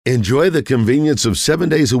Enjoy the convenience of 7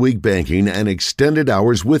 days a week banking and extended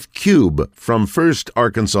hours with Cube from First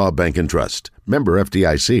Arkansas Bank and Trust. Member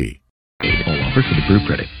FDIC. All offers with approved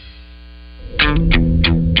credit.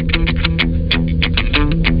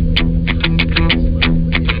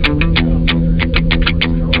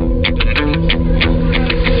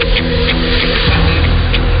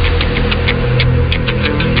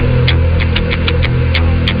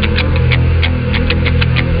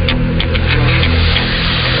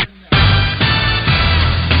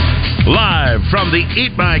 From the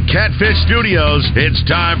Eat My Catfish studios, it's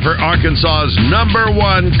time for Arkansas's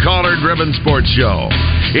 #1 collar-driven sports show.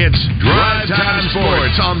 It's Drive Time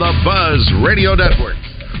Sports on the Buzz Radio Network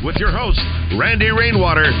with your hosts, Randy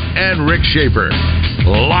Rainwater and Rick Shaeffer.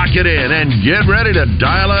 Lock it in and get ready to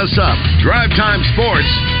dial us up. Drive Time Sports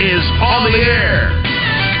is on the air.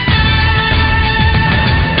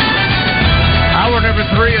 Hour number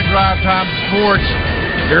 3 of Drive Time Sports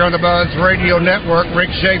here on the Buzz Radio Network. Rick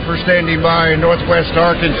Shaeffer standing by in Northwest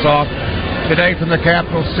Arkansas today from the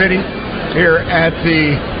capital city here at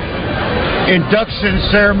the induction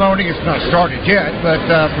ceremony. It's not started yet, but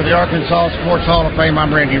for the Arkansas Sports Hall of Fame,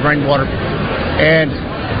 I'm Randy Rainwater. And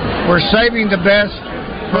we're saving the best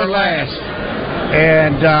for last.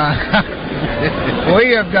 And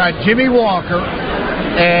we have got Jimmy Walker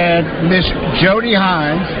and Miss Jody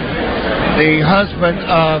Hines, the husband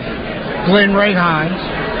of Glenn Ray Hines,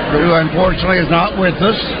 who unfortunately is not with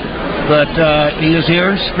us, but he is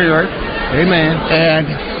here in spirit. Amen. And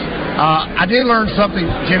I did learn something,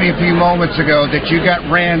 Jimmy, a few moments ago, that you got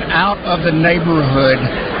ran out of the neighborhood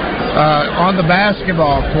on the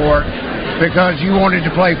basketball court because you wanted to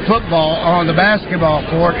play football on the basketball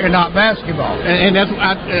court and not basketball. And that's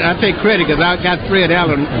I take credit because I got Fred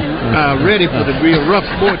Allen ready for the real rough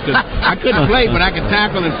sports. I couldn't play, but I could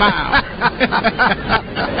tackle and foul.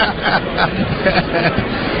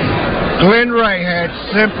 Glenn Ray had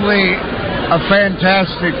simply a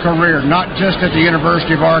fantastic career, not just at the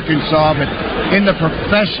University of Arkansas, but in the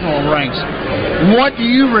professional ranks. What do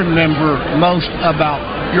you remember most about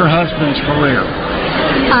your husband's career?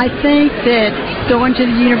 I think that going to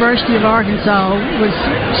the University of Arkansas was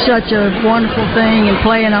such a wonderful thing, and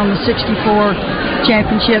playing on the 64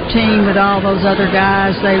 championship team with all those other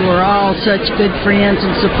guys. They were all such good friends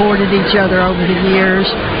and supported each other over the years.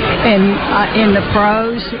 And in the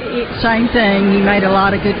pros, same thing. He made a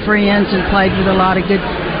lot of good friends and played with a lot of good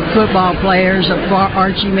football players,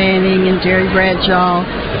 Archie Manning and Terry Bradshaw.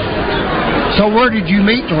 So where did you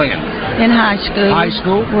meet Glenn? In high school. High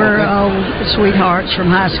school? We're old sweethearts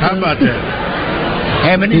from high school. How about that?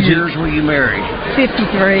 How many years were you married?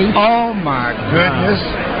 53. Oh, my goodness.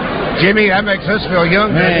 Wow. Jimmy, that makes us feel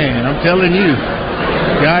young. Man, I'm telling you.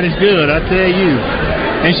 God is good, I tell you.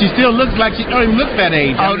 And she still looks like she don't even look that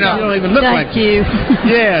age. Oh, no. She don't even look like Thank you.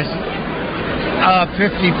 Yes.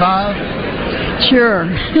 55? Sure.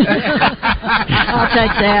 I'll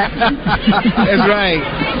take that. That's right.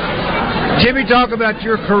 Jimmy, talk about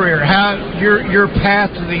your career, how your path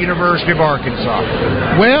to the University of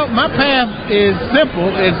Arkansas. Well, my path is simple.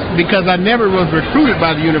 It's because I never was recruited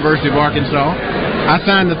by the University of Arkansas. I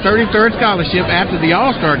signed the 33rd scholarship after the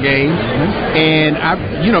All-Star game, and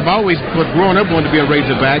I've always growing up wanted to be a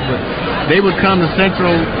Razorback, but they would come to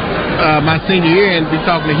Central my senior year and be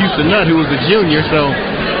talking to Houston Nutt, who was a junior, so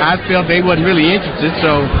I felt they wasn't really interested,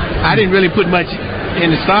 so I didn't really put much in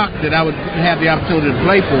the stock that I would have the opportunity to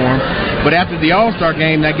play for them. But after the All-Star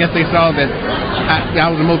game, I guess they saw that I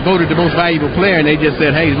was voted the most valuable player, and they just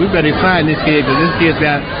said, hey, we better sign this kid because this kid's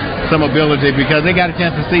got some ability, because they got a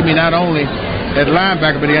chance to see me not only at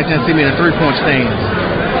linebacker, but they got a chance to see me in the three-point stands.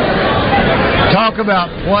 Talk about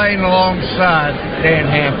playing alongside Dan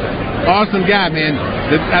Hampton. Awesome guy, man.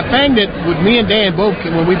 The thing that with me and Dan both,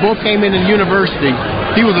 when we both came into the university,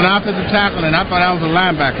 he was an offensive tackle, and I thought I was a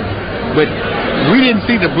linebacker. But we didn't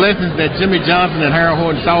see the blessings that Jimmy Johnson and Harold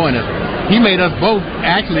Horton saw in us. He made us both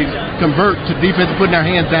actually convert to defense, putting our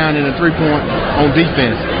hands down in a three-point on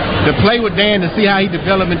defense. To play with Dan, to see how he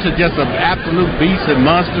developed into just an absolute beast and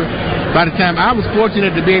monster. By the time I was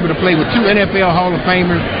fortunate to be able to play with 2 NFL Hall of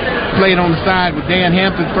Famers, played on the side with Dan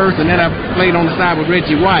Hampton first, and then I played on the side with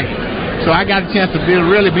Reggie White. So I got a chance to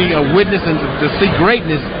really be a witness and to see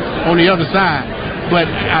greatness on the other side. But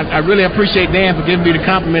I really appreciate Dan for giving me the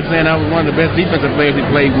compliment, saying I was one of the best defensive players he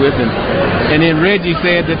played with. And then Reggie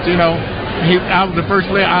said that, I was the first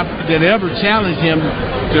player that ever challenged him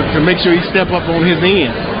to make sure he step up on his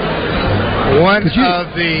end. One of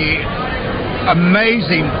the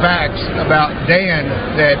amazing facts about Dan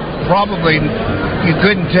that probably you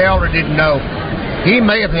couldn't tell or didn't know, he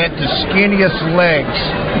may have had the skinniest legs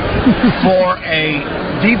for a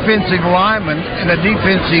defensive lineman and a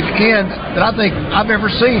defensive end that I think I've ever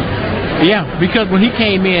seen. Yeah, because when he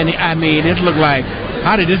came in, I mean, it looked like,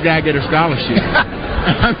 how did this guy get a scholarship?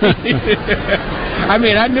 I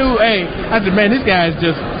mean, I knew, I said, man, this guy is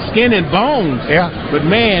just skin and bones. Yeah. But,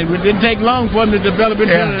 man, it didn't take long for him to develop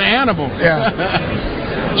into an animal.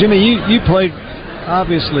 Yeah. Jimmy, you played,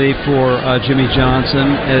 obviously, for Jimmy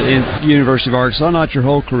Johnson at University of Arkansas, not your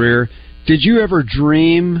whole career. Did you ever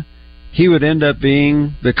dream he would end up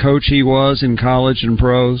being the coach he was in college and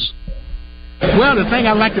pros? Well, the thing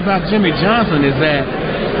I liked about Jimmy Johnson is that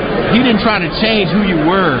he didn't try to change who you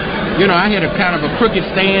were. You know, I had a kind of a crooked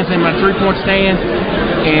stance in my three-point stance,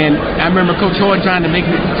 and I remember Coach Hoy trying to make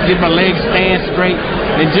me get my legs stand straight,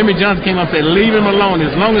 and Jimmy Johnson came up and said, leave him alone.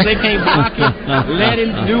 As long as they can't block him, let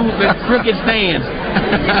him do the crooked stance.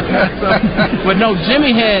 But no,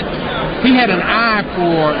 Jimmy had an eye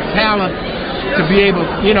for talent to be able,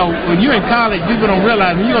 you know, when you're in college, people don't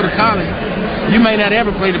realize when you go to college, you may not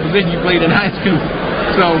ever play the position you played in high school.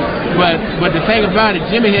 So, but the thing about it,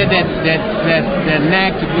 Jimmy had that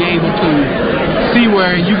knack to be able to see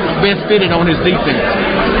where you best fitted on his defense.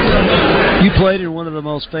 You played in one of the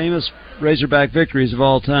most famous Razorback victories of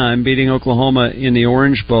all time, beating Oklahoma in the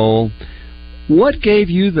Orange Bowl. What gave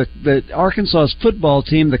you the Arkansas's football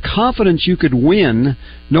team the confidence you could win,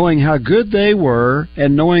 knowing how good they were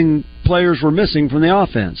and knowing players were missing from the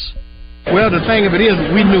offense? Well, the thing of it is,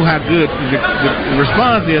 we knew how good. The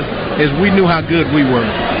response is we knew how good we were.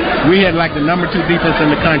 We had like the number 2 defense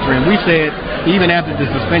in the country, and we said, even after the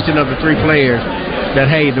suspension of the 3 players, that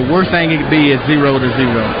hey, the worst thing it could be is 0-0,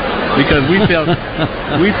 because we felt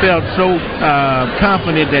so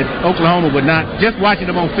confident that Oklahoma would not. Just watching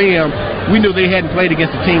them on film, we knew they hadn't played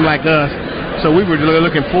against a team like us, so we were really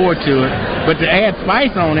looking forward to it. But to add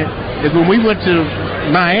spice on it is when we went to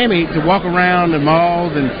Miami to walk around the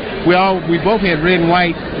malls, and we both had red and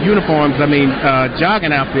white uniforms,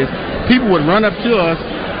 jogging outfits. People would run up to us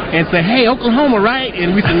and say, hey, Oklahoma, right?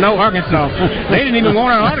 And we said, no, Arkansas. They didn't even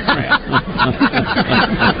want our autograph.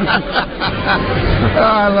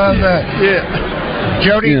 I love that. Yeah.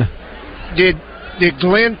 Jody, did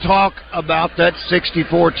Glenn talk about that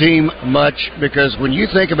 64 team much? Because when you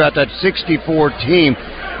think about that 64 team,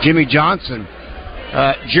 Jimmy Johnson,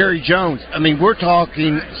 Jerry Jones, I mean, we're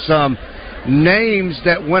talking some names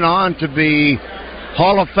that went on to be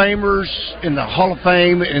Hall of Famers in the Hall of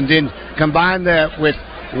Fame, and then combine that with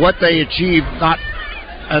what they achieved, not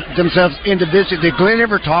themselves individually. Did Glenn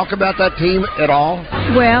ever talk about that team at all?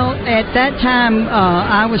 Well, at that time,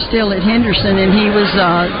 I was still at Henderson, and he was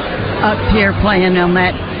up here playing on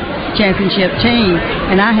that championship team,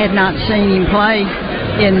 and I had not seen him play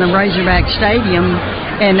in the Razorback Stadium.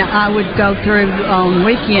 And I would go through on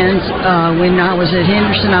weekends when I was at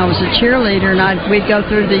Henderson. I was a cheerleader, and we'd go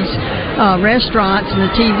through these restaurants, and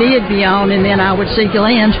the TV would be on, and then I would see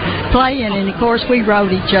Glenn playing. And, of course, we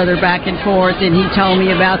rode each other back and forth, and he told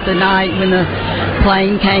me about the night when the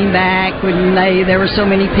plane came back, when there were so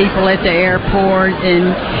many people at the airport,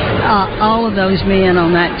 and all of those men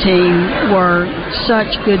on that team were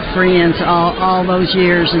such good friends all those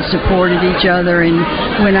years, and supported each other and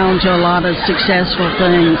went on to a lot of successful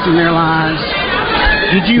things in their lives.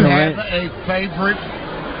 Did you have a favorite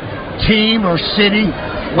team or city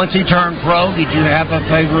once he turned pro? Did you have a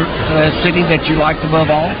favorite city that you liked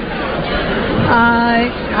above all?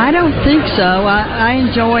 I don't think so. I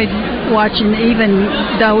enjoyed watching, even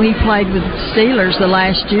though he played with the Steelers the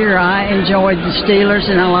last year, I enjoyed the Steelers,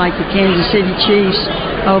 and I liked the Kansas City Chiefs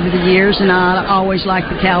over the years, and I always liked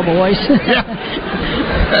the Cowboys. Yeah.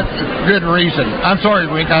 That's a good reason. I'm sorry,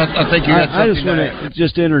 Rick. I think you had something. I just want to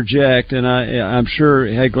just interject, and I'm sure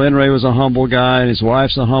Glenn Ray was a humble guy, and his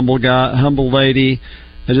wife's a humble lady.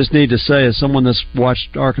 I just need to say, as someone that's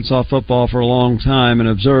watched Arkansas football for a long time and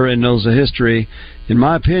observed and knows the history, in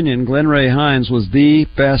my opinion, Glenn Ray Hines was the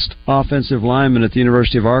best offensive lineman at the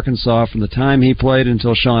University of Arkansas from the time he played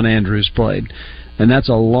until Sean Andrews played. And that's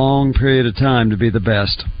a long period of time to be the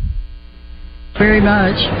best. Very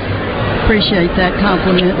much. Appreciate that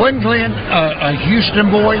compliment. Wasn't Glenn a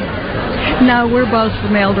Houston boy? No, we're both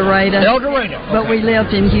from El Dorado. El Dorado. Okay. But we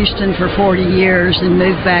lived in Houston for 40 years and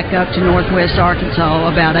moved back up to Northwest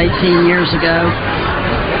Arkansas about 18 years ago.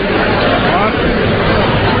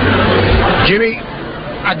 Jimmy,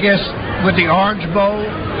 I guess with the Orange Bowl,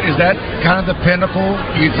 is that kind of the pinnacle,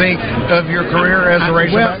 you think, of your career as a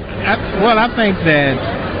Razorback? I think that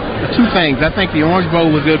two things. I think the Orange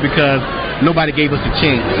Bowl was good because nobody gave us a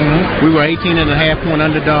chance. Mm-hmm. We were 18.5-point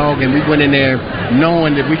underdog, and we went in there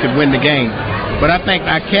knowing that we could win the game. But I think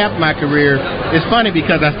I capped my career. It's funny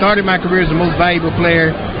because I started my career as the most valuable player,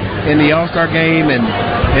 in the All-Star game,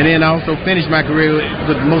 and then also finished my career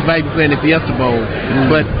with the most valuable player in the Fiesta Bowl.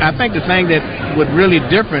 But I think the thing that was really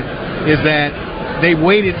different is that they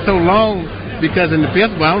waited so long, because in the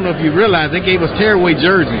Fiesta Bowl, I don't know if you realize, they gave us tearaway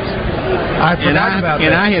jerseys. I forgot about that.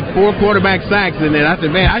 And I had 4 quarterback sacks in there. I said,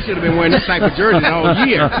 man, I should have been wearing this type of jersey all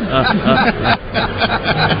year.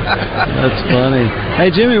 That's funny. Hey,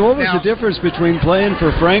 Jimmy, what was the difference between playing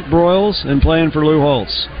for Frank Broyles and playing for Lou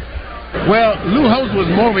Holtz? Well, Lou Holtz was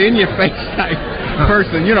more of an in-your-face type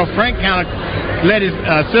person. You know, Frank kind of let his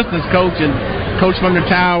assistants coach and coach from the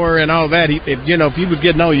tower and all that. If he was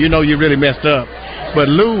getting on you, you really messed up. But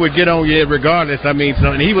Lou would get on you regardless. I mean,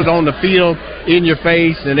 and he was on the field, in your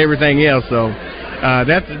face, and everything else. So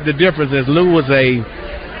that's the difference. Is Lou was a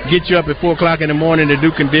get you up at 4 o'clock in the morning to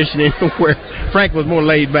do conditioning, where Frank was more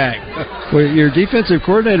laid back. Well, your defensive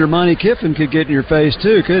coordinator, Monty Kiffin, could get in your face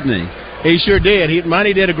too, couldn't he? He sure did.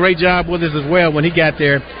 Monty did a great job with us as well when he got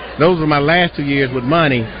there. Those were my last 2 years with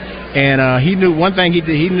Monty, and he knew one thing. He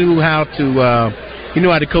did. He knew how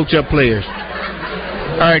to coach up players.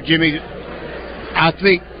 All right, Jimmy. I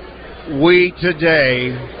think we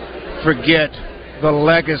today forget the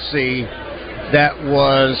legacy that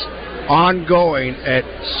was ongoing at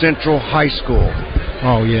Central High School.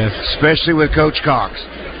 Oh, yes. Especially with Coach Cox.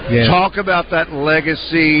 Yes. Talk about that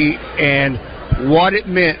legacy and what it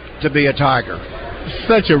meant to be a Tiger.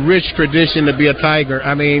 Such a rich tradition to be a Tiger.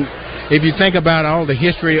 I mean, if you think about all the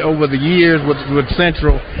history over the years with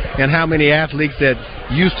Central and how many athletes that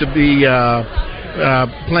used to be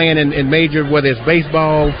playing in major, whether it's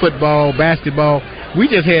baseball, football, basketball. We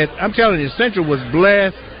just had, I'm telling you, Central was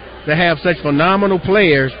blessed to have such phenomenal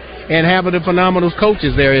players and having the phenomenal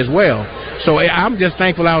coaches there as well. So I'm just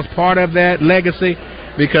thankful I was part of that legacy,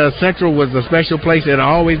 because Central was a special place. It'll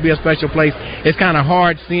always be a special place. It's kind of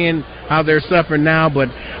hard seeing how they're suffering now, but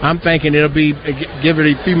I'm thinking it'll be, give it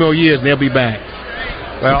a few more years and they'll be back.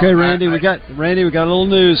 Well, okay, Randy, we got a little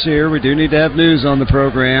news here. We do need to have news on the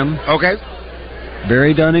program. Okay.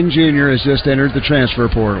 Barry Dunning Jr. has just entered the transfer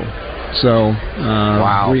portal. So,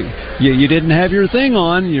 wow. You didn't have your thing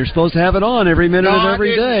on. You're supposed to have it on every minute of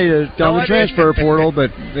every day on the transfer portal,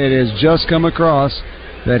 but it has just come across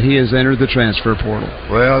that he has entered the transfer portal.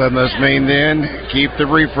 Well, that must mean then, keep the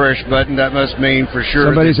refresh button. That must mean for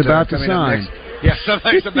sure somebody's about to sign. Yeah,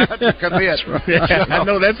 somebody's about to commit. That's right. Yeah, I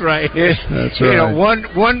know that's right. That's right. You know,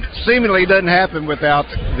 one seemingly doesn't happen without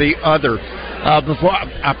the other. Before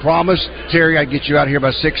I promised Terry I'd get you out here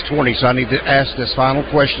by 6:20, so I need to ask this final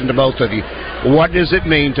question to both of you. What does it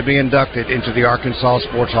mean to be inducted into the Arkansas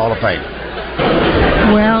Sports Hall of Fame?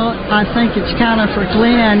 Well, I think it's kind of for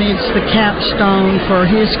Glenn, it's the capstone for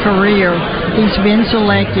his career. He's been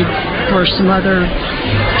selected for some other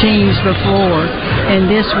teams before, and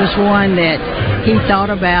this was one that he thought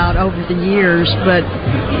about over the years, but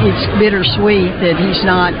it's bittersweet that he's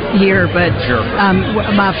not here. But sure.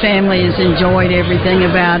 My family has enjoyed everything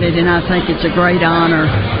about it, and I think it's a great honor.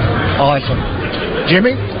 Awesome.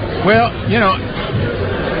 Jimmy? Well,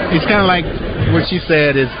 it's kind of like what she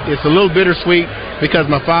said. It's a little bittersweet because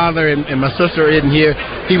my father and my sister isn't here.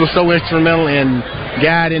 He was so instrumental in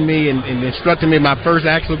guiding me and instructing me. My first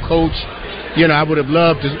actual coach, I would have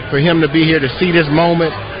loved for him to be here to see this moment.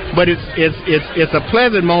 But it's a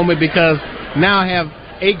pleasant moment because now I have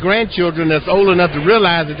 8 grandchildren that's old enough to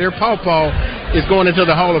realize that their pawpaw is going into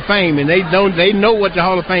the Hall of Fame, and they know what the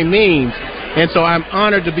Hall of Fame means. And so I'm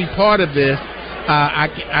honored to be part of this.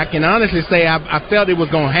 I can honestly say I felt it was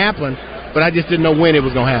going to happen, but I just didn't know when it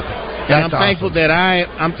was going to happen. And I'm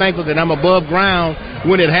thankful that I'm above ground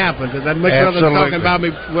when it happens. Because I'd much rather talking about me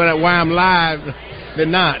why I'm live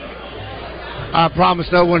than not. I promise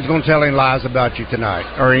no one's going to tell any lies about you tonight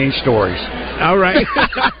or any stories. All right.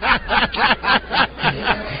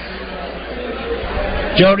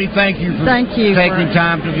 Jody, thank you for taking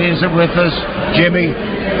time to visit with us. Jimmy,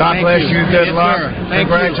 God bless you. Good luck.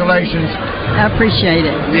 Congratulations. I appreciate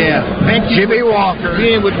it. Yeah. Thank you. Jimmy Walker.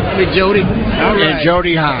 Being with Jody. All right. And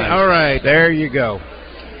Jody Hines. All right. There you go.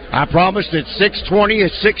 I promised at 6:20,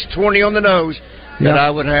 at 6:20 on the nose, that I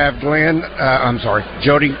would have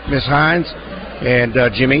Jody, Miss Hines, and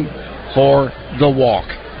Jimmy for the walk.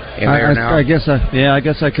 I guess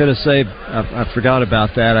I could have saved. I forgot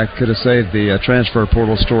about that. I could have saved the transfer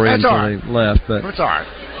portal story until they left. But that's all right.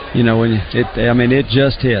 It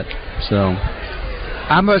just hit. So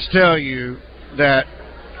I must tell you that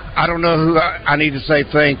I don't know who I need to say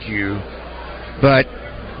thank you, but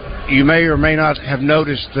you may or may not have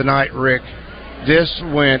noticed tonight, Rick. This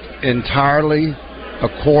went entirely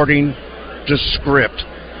according to script.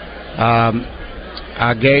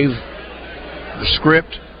 I gave the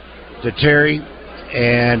script to Terry,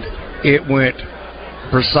 and it went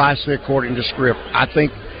precisely according to script. I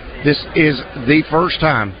think this is the first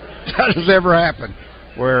time that has ever happened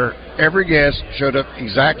where every guest showed up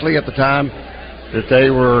exactly at the time that they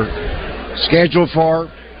were scheduled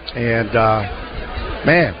for. And,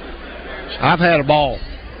 man, I've had a ball.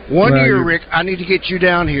 One year, Rick, I need to get you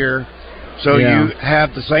down here so you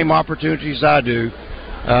have the same opportunities I do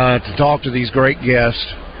to talk to these great guests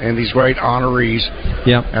and these great honorees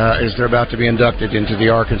as they're about to be inducted into the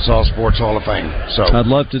Arkansas Sports Hall of Fame. So I'd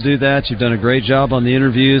love to do that. You've done a great job on the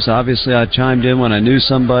interviews. Obviously, I chimed in when I knew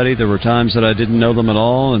somebody. There were times that I didn't know them at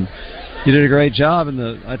all, and you did a great job. And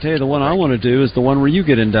I tell you, the one I want to do is the one where you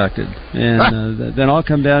get inducted. And then I'll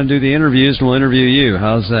come down and do the interviews, and we'll interview you.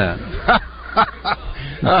 How's that?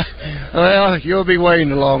 Well, you'll be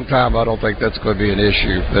waiting a long time. I don't think that's going to be an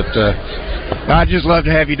issue. But I'd just love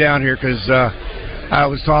to have you down here because I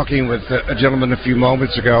was talking with a gentleman a few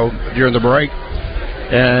moments ago during the break,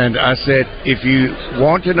 and I said, if you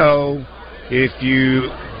want to know, if you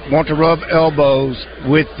want to rub elbows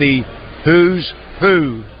with the who's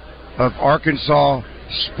who of Arkansas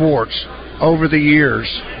sports over the years,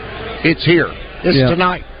 it's here. It's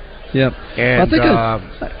tonight. Yep. And, I think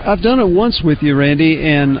I've done it once with you, Randy,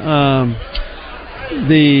 and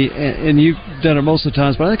you've done it most of the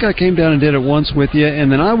times, but I think I came down and did it once with you, and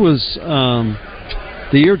then I was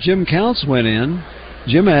the year Jim Counts went in,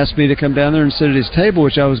 Jim asked me to come down there and sit at his table,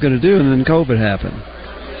 which I was going to do, and then COVID happened.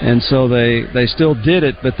 And so they still did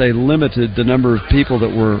it, but they limited the number of people that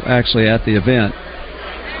were actually at the event.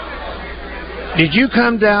 Did you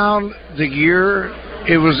come down the year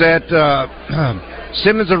it was at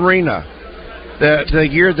Simmons Arena, the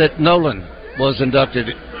year that Nolan was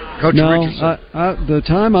inducted? Coach Richardson? The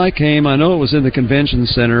time I came, I know it was in the convention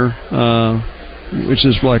center, which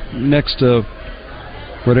is like next to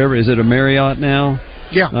whatever. Is it a Marriott now?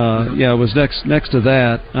 Yeah. It was next to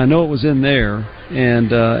that. I know it was in there,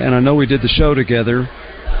 and I know we did the show together,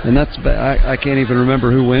 and I can't even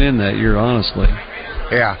remember who went in that year, honestly.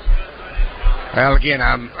 Yeah. Well, again,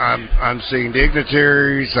 I'm seeing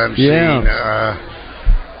dignitaries. I'm seeing.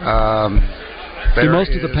 Do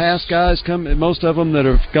most of the past guys come? Most of them that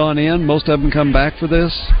have gone in, most of them come back for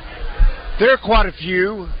this. There are quite a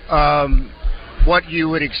few. What you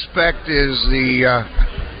would expect is the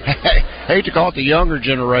I hate to call it the younger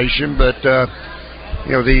generation, but the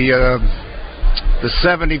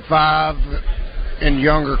 75 and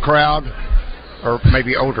younger crowd, or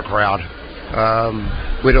maybe older crowd.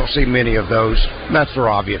 We don't see many of those. That's for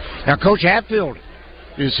obvious. Now, Coach Hatfield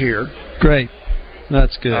is here. Great.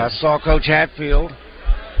 That's good. I saw Coach Hatfield.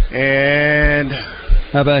 And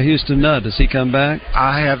how about Houston Nutt? Does he come back?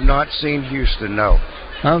 I have not seen Houston, no.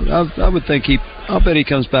 I would think I'll bet he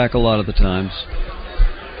comes back a lot of the times.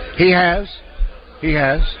 He has.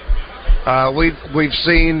 We've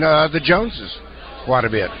seen the Joneses quite a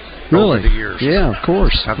bit over the years. Yeah, of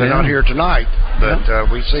course. Now, they're not here tonight,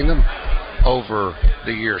 but we've seen them over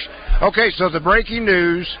the years. Okay, so the breaking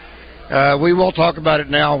news, we will talk about it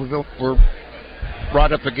now. We're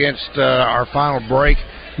right up against our final break.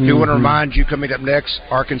 Do want to remind you, coming up next,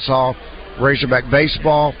 Arkansas Razorback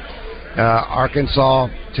Baseball, Arkansas,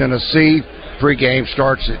 Tennessee. Pregame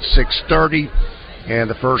starts at 6:30, and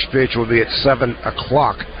the first pitch will be at 7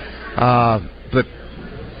 o'clock. But,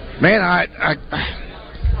 man, I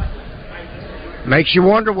makes you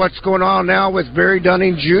wonder what's going on now with Barry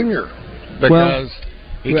Dunning Jr., because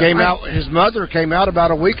his mother came out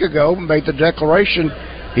about a week ago and made the declaration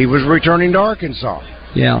he was returning to Arkansas.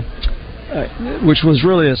 Yeah, which was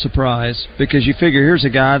really a surprise, because you figure here's a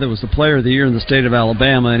guy that was the player of the year in the state of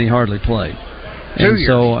Alabama, and he hardly played.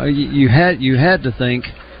 So you had to think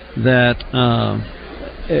that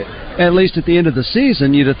at least at the end of the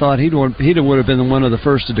season, you'd have thought he would have been one of the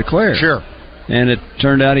first to declare. Sure. And it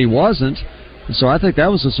turned out he wasn't. So I think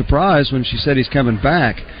that was a surprise when she said he's coming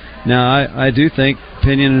back. Now, I do think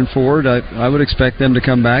Pinion and Ford, I would expect them to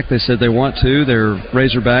come back. They said they want to. Their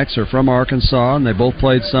Razorbacks are from Arkansas, and they both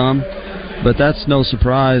played some. But that's no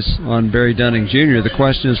surprise on Barry Dunning Jr. The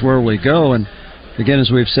question is, where will he go? And, again,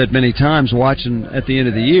 as we've said many times, watching at the end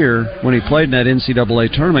of the year, when he played in that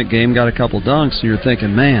NCAA tournament game, got a couple dunks, and you're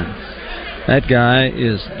thinking, man, that guy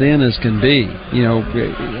is thin as can be. You know,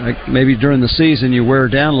 maybe during the season you wear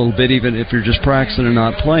down a little bit, even if you're just practicing and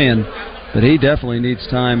not playing. But he definitely needs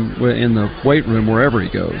time in the weight room wherever he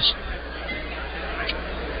goes.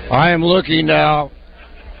 I am looking now.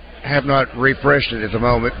 Have not refreshed it at the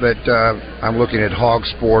moment, but I'm looking at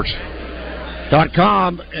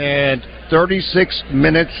hogsports.com, and 36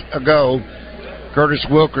 minutes ago, Curtis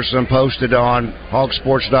Wilkerson posted on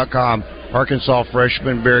hogsports.com, Arkansas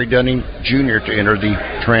freshman Barry Dunning Jr. to enter the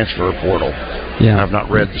transfer portal. Yeah. I've not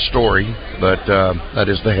read the story, but that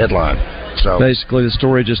is the headline. So basically, the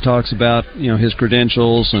story just talks about his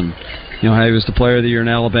credentials and how he was the player of the year in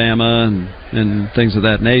Alabama and things of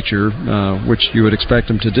that nature, which you would expect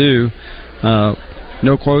him to do.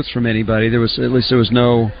 No quotes from anybody. There was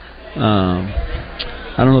no.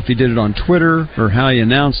 I don't know if he did it on Twitter or how he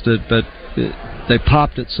announced it, but they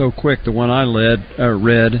popped it so quick. The one I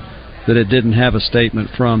read that it didn't have a statement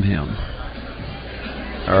from him.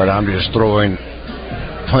 All right, I'm just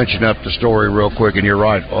punching up the story real quick, and you're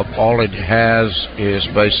right. All it has is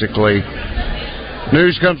basically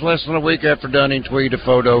news comes less than a week after Dunning tweeted a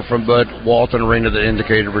photo from Bud Walton Arena that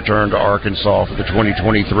indicated return to Arkansas for the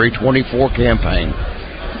 2023-24 campaign.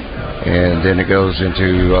 And then it goes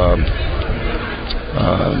into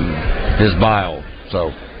his bio.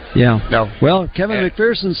 So yeah. No. Well, Kevin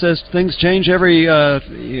McPherson says things change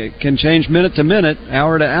can change minute to minute,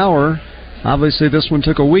 hour to hour. Obviously, this one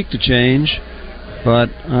took a week to change. But,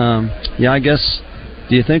 I guess,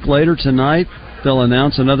 do you think later tonight they'll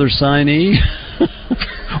announce another signee?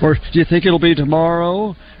 Or do you think it'll be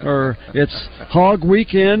tomorrow? Or it's Hog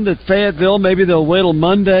Weekend at Fayetteville? Maybe they'll wait till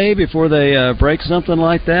Monday before they break something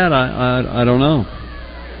like that? I don't know.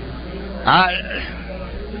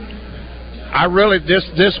 I really,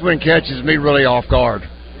 this one catches me really off guard.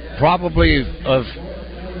 Probably of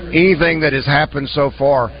anything that has happened so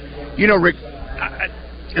far. Rick,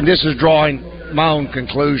 and this is drawing my own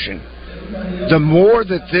conclusion. The more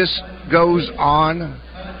that this goes on,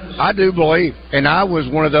 I do believe, and I was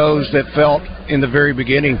one of those that felt in the very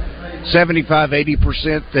beginning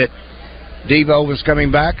 75-80% that Devo was coming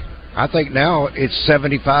back. I think now it's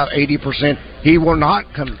 75-80% he will not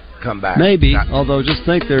come back. Maybe, although just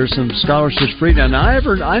think there's some scholarships free now.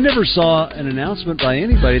 I never saw an announcement by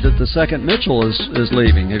anybody that the second Mitchell is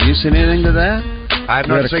leaving. Have you seen anything to that? I have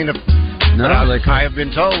not seen it. No, I have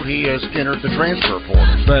been told he has entered the transfer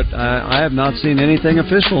portal. But I have not seen anything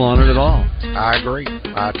official on it at all. I agree.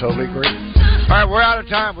 I totally agree. All right, we're out of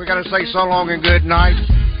time. We got to say so long and good night.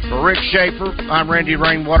 For Rick Shaeffer, I'm Randy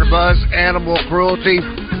Rainwater. Buzz, animal cruelty,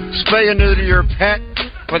 spay and neuter your pet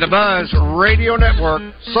for the Buzz Radio Network.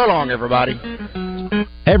 So long, everybody.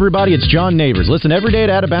 Hey everybody, it's John Neighbors. Listen every day at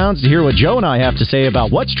Out of Bounds to hear what Joe and I have to say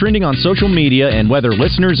about what's trending on social media and whether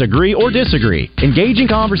listeners agree or disagree. Engaging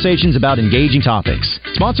conversations about engaging topics.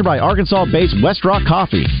 Sponsored by Arkansas-based West Rock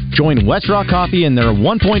Coffee. Join West Rock Coffee and their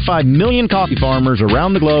 1.5 million coffee farmers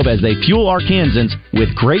around the globe as they fuel Arkansans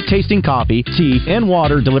with great-tasting coffee, tea, and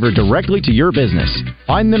water delivered directly to your business.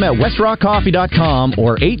 Find them at westrockcoffee.com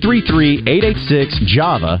or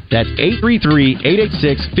 833-886-JAVA. That's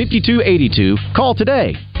 833-886-5282. Call today.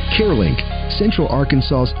 CareLink, Central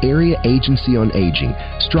Arkansas's area agency on aging,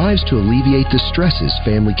 strives to alleviate the stresses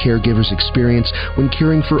family caregivers experience when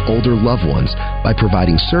caring for older loved ones by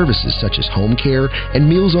providing services such as home care and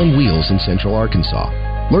Meals on Wheels in Central Arkansas.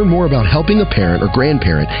 Learn more about helping a parent or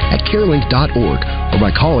grandparent at carelink.org or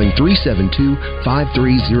by calling 372-5300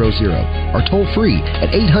 or toll free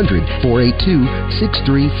at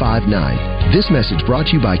 800-482-6359. This message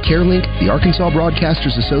brought to you by CareLink, the Arkansas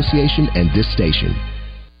Broadcasters Association, and this station.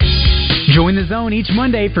 Join the zone each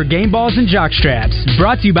Monday for Game Balls and Jock Straps.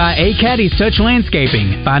 Brought to you by A Caddy's Touch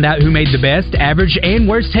Landscaping. Find out who made the best, average, and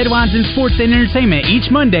worst headlines in sports and entertainment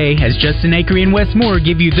each Monday as Justin Akery and Wes Moore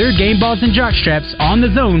give you their Game Balls and Jock Straps on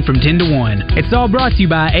the zone from 10 to 1. It's all brought to you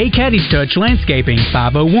by A Caddy's Touch Landscaping,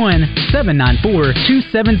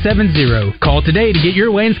 501-794-2770. Call today to get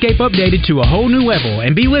your landscape updated to a whole new level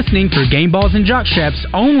and be listening for Game Balls and Jock Straps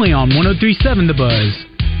only on 103.7 The Buzz.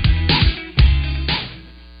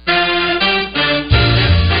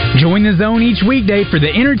 Join the zone each weekday for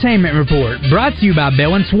the Entertainment Report, brought to you by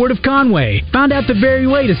Bell & Swart of Conway. Find out the very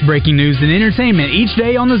latest breaking news and entertainment each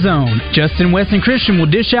day on the zone. Justin, Wes, and Christian will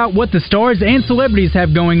dish out what the stars and celebrities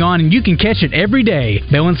have going on, and you can catch it every day.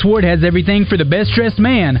 Bell & Swart has everything for the best-dressed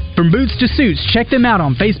man. From boots to suits, check them out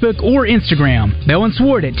on Facebook or Instagram. Bell &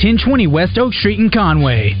 Swart at 1020 West Oak Street in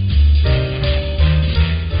Conway.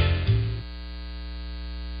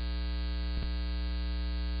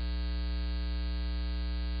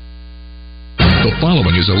 The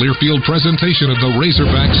following is a Learfield presentation of the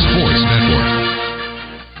Razorback Sports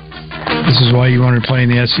Network. This is why you want to play in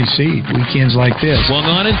the SEC. Weekends like this. Swung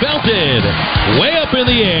on and belted. Way up in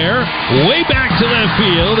the air, way back to left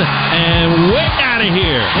field, and way out of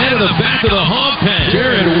here. Into the back of the hog pen.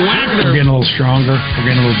 Jared Wagner. We're getting a little stronger. We're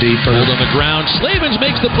getting a little deeper. Hold on the ground. Slavens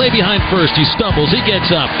makes the play behind first. He stumbles. He gets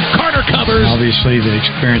up. Carter covers. Obviously, the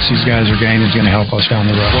experience these guys are gaining is going to help us down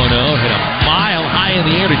the road. 1-0. Hit a mile high in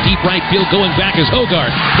the air to deep right field. Going back is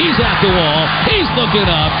Hogarth. He's at the wall. He's looking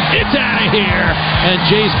up. It's out of here. And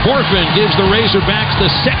Jace Borfin gives the Razorbacks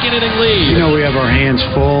the second inning lead. You know we have our hands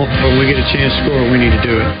full. When we get a chance to score, we need to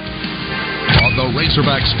do it. On the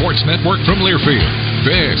Razorback Sports Network from Learfield,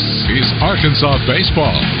 this is Arkansas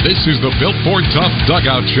Baseball. This is the Built Ford Tough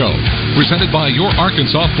Dugout Show, presented by your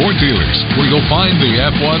Arkansas Ford dealers, where you'll find the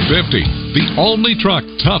F-150, the only truck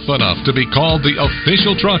tough enough to be called the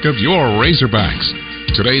official truck of your Razorbacks.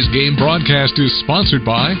 Today's game broadcast is sponsored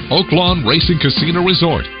by Oaklawn Racing Casino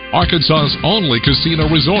Resort, Arkansas's only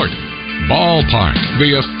casino resort. Ballpark,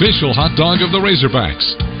 the official hot dog of the Razorbacks.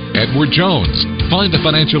 Edward Jones. Find a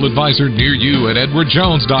financial advisor near you at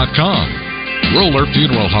edwardjones.com. Roller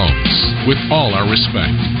Funeral Homes. With all our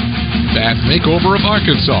respect. That Makeover of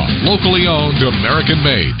Arkansas. Locally owned, American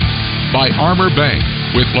made. By Armor Bank.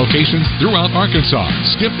 With locations throughout Arkansas.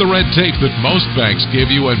 Skip the red tape that most banks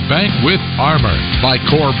give you and bank with Armor. By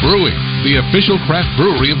Core Brewing. The official craft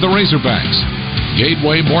brewery of the Razorbacks.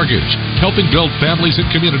 Gateway Mortgage. Helping build families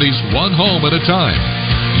and communities one home at a time.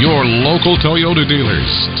 Your local Toyota dealers.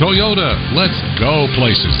 Toyota, let's go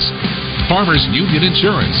places. Farmers Union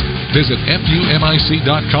Insurance. Visit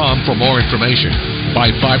FUMIC.com for more information. By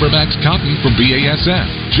Fibermax Cotton from BASF.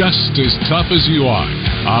 Just as tough as you are.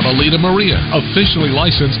 Amelita Maria, officially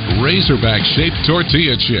licensed Razorback-shaped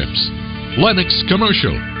tortilla chips. Lennox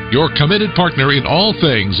Commercial, your committed partner in all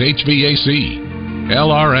things HVAC.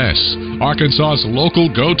 LRS, Arkansas's local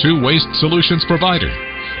go-to waste solutions provider.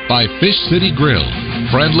 By Fish City Grill,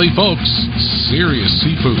 friendly folks, serious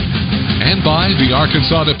seafood. And by the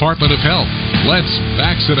Arkansas Department of Health. Let's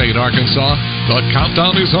vaccinate Arkansas. The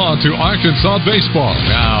countdown is on to Arkansas baseball.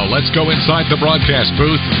 Now, let's go inside the broadcast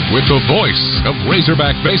booth with the voice of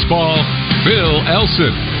Razorback baseball, Phil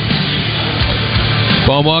Elson.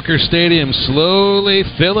 Baum-Walker Stadium slowly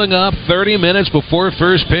filling up 30 minutes before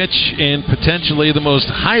first pitch in potentially the most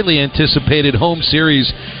highly anticipated home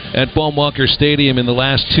series at Baum-Walker Stadium in the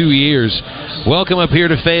last 2 years. Welcome up here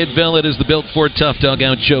to Fayetteville. It is the Built Ford Tough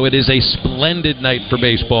Dugout Show. It is a splendid night for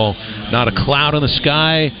baseball. Not a cloud in the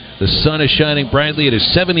sky. The sun is shining brightly. It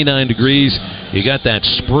is 79 degrees. You got that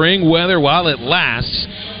spring weather while it lasts.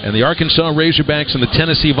 And the Arkansas Razorbacks and the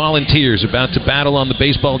Tennessee Volunteers about to battle on the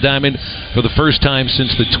baseball diamond for the first time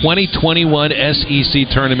since the 2021 SEC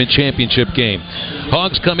Tournament Championship game.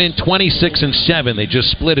 Hogs come in 26-7. They just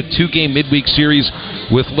split a 2-game midweek series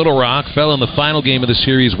with Little Rock. Fell in the final game of the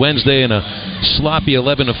series Wednesday in a sloppy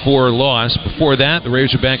 11-4 loss. Before that, the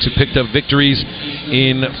Razorbacks had picked up victories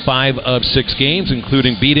in 5 of 6 games,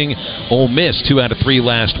 including beating Ole Miss 2 out of 3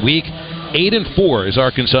 last week. 8-4 is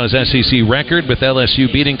Arkansas's SEC record, with LSU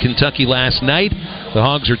beating Kentucky last night. The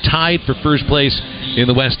Hogs are tied for first place in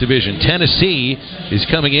the West Division. Tennessee is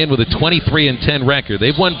coming in with a 23-10 record.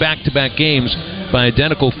 They've won back-to-back games by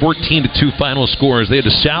identical 14-2 final scores. They had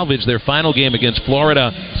to salvage their final game against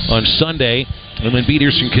Florida on Sunday and then beat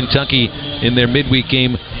Eastern Kentucky in their midweek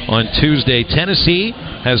game on Tuesday. Tennessee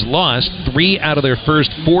has lost 3 out of their first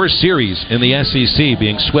 4 series in the SEC,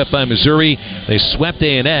 being swept by Missouri. They swept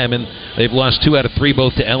A&M, and they've lost 2 out of 3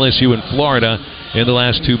 both to LSU and Florida in the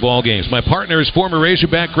last 2 ball games. My partner is former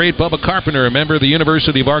Razorback great Bubba Carpenter, a member of the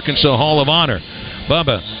University of Arkansas Hall of Honor.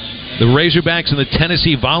 Bubba, the Razorbacks and the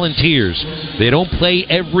Tennessee Volunteers, they don't play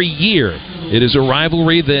every year. It is a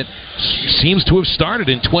rivalry that seems to have started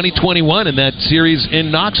in 2021 in that series in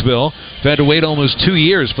Knoxville. We've had to wait almost 2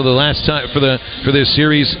 years for the last time for this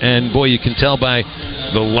series, and boy, you can tell by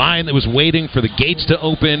the line that was waiting for the gates to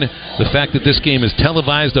open, the fact that this game is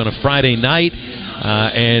televised on a Friday night,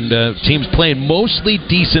 and teams playing mostly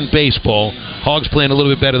decent baseball. Hogs playing a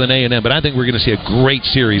little bit better than A&M, but I think we're going to see a great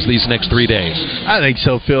series these next 3 days. I think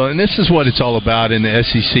so, Phil, and this is what it's all about in the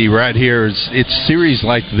SEC right here. It's series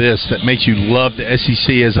like this that makes you love the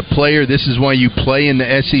SEC as a player. This is why you play in the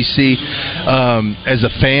SEC. As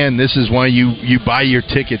a fan, this is why you buy your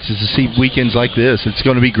tickets, is to see weekends like this. It's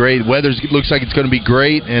going to be great. Weather looks like it's going to be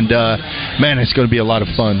great, and man, it's going to be a lot of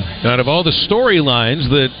fun. Out of all the storylines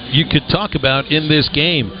that you could talk about in this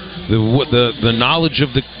game, the knowledge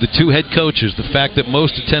of the 2 head coaches, the fact that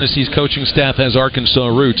most of Tennessee's coaching staff has Arkansas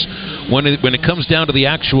roots. When it comes down to the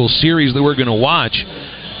actual series that we're going to watch,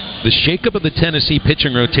 the shakeup of the Tennessee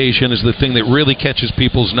pitching rotation is the thing that really catches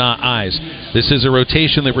people's eyes. This is a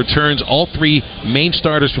rotation that returns all 3 main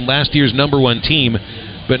starters from last year's #1 team,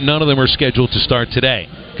 but none of them are scheduled to start today.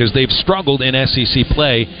 because they've struggled in SEC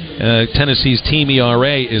play. Tennessee's team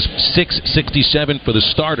ERA is 6.67 for the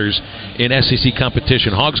starters in SEC competition.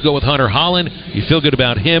 Hogs go with Hunter Holland. You feel good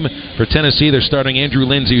about him. For Tennessee, they're starting Andrew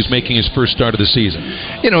Lindsey, who's making his first start of the season.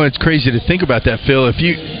 It's crazy to think about that, Phil. If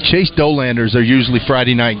you Chase Dolanders are usually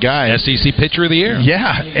Friday night guys. SEC Pitcher of the Year.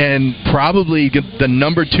 Yeah, and probably the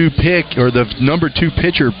number 2 pick or the number 2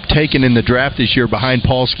 pitcher taken in the draft this year behind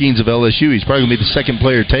Paul Skeens of LSU. He's probably going to be the second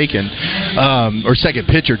player taken, or second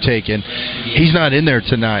pitcher taken. He's not in there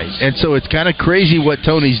tonight. And so it's kind of crazy what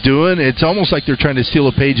Tony's doing. It's almost like they're trying to steal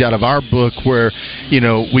a page out of our book where,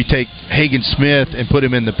 we take Hagen Smith and put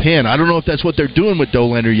him in the pen. I don't know if that's what they're doing with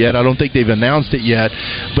Dolander yet. I don't think they've announced it yet,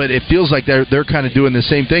 but it feels like they're kind of doing the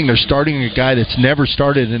same thing. They're starting a guy that's never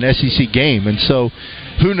started an SEC game, and so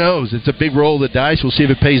who knows? It's a big roll of the dice. We'll see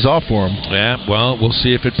if it pays off for them. Yeah, well, we'll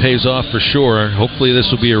see if it pays off for sure. Hopefully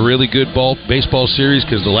this will be a really good baseball series,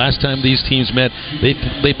 because the last time these teams met,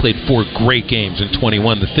 they played 4 great games in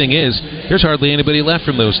 21. The thing is, there's hardly anybody left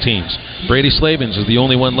from those teams. Brady Slavens is the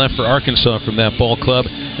only one left for Arkansas from that ball club,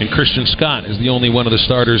 and Christian Scott is the only one of the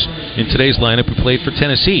starters in today's lineup who played for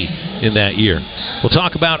Tennessee in that year. We'll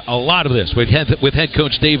talk about a lot of this with head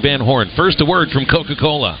coach Dave Van Horn. First, a word from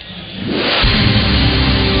Coca-Cola.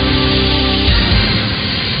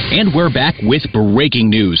 And we're back with breaking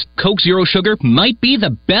news. Coke Zero Sugar might be the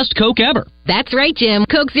best Coke ever. That's right, Jim.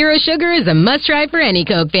 Coke Zero Sugar is a must-try for any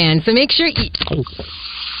Coke fan, so make sure you...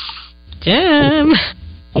 Jim.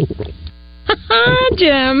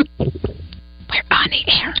 Jim. We're on the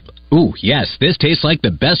air. Ooh, yes, this tastes like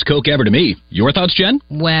the best Coke ever to me. Your thoughts, Jen?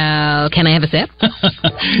 Well, can I have a sip?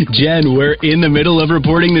 Jen, we're in the middle of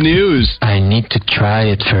reporting the news. I need to try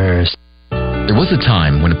it first. There was a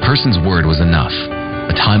time when a person's word was enough.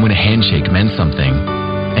 A time when a handshake meant something,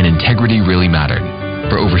 and integrity really mattered.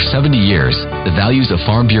 For over 70 years, the values of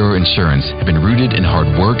Farm Bureau Insurance have been rooted in hard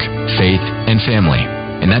work, faith, and family.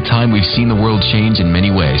 In that time, we've seen the world change in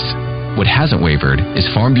many ways. What hasn't wavered is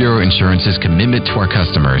Farm Bureau Insurance's commitment to our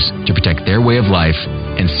customers to protect their way of life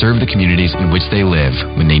and serve the communities in which they live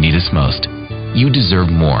when they need us most. You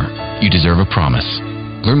deserve more. You deserve a promise.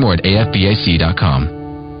 Learn more at afbac.com.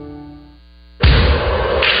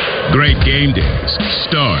 Great game days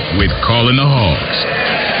start with calling the Hogs.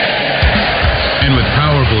 And with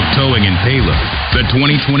powerful towing and payload, the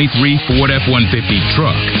 2023 Ford F-150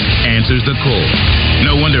 truck answers the call.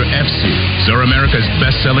 No wonder F-Series are America's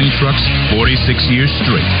best-selling trucks 46 years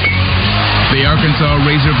straight. The Arkansas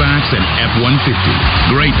Razorbacks and F-150.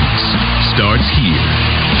 Greatness starts here.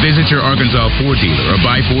 Visit your Arkansas Ford dealer or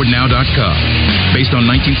buyfordnow.com. Based on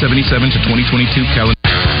 1977 to 2022 calendar.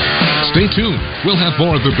 Stay tuned. We'll have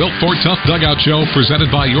more of the Built Ford Tough Dugout Show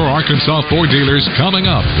presented by your Arkansas Ford dealers coming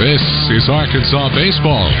up. This is Arkansas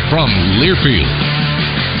Baseball from Learfield.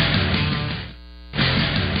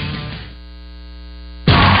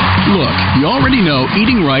 Look, you already know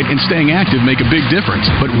eating right and staying active make a big difference,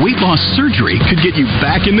 but weight loss surgery could get you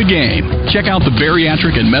back in the game. Check out the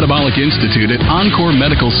Bariatric and Metabolic Institute at Encore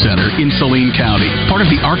Medical Center in Saline County, part of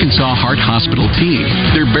the Arkansas Heart Hospital team.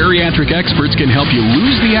 Their bariatric experts can help you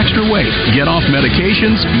lose the extra weight, get off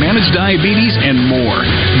medications, manage diabetes, and more.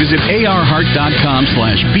 Visit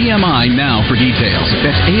arheart.com/BMI now for details.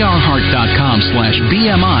 That's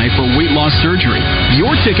arheart.com/BMI for weight loss surgery.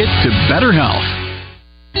 Your ticket to better health.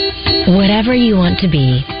 Whatever you want to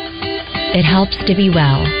be, it helps to be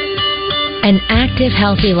well. An active,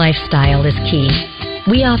 healthy lifestyle is key.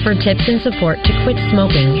 We offer tips and support to quit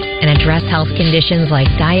smoking and address health conditions like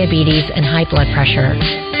diabetes and high blood pressure.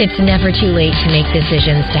 It's never too late to make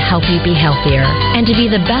decisions to help you be healthier and to be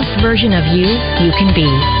the best version of you can be.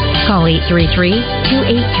 Call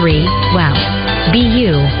 833-283-WELL. Be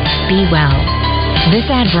you, be well. This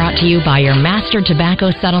ad brought to you by your Master Tobacco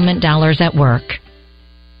Settlement dollars at work.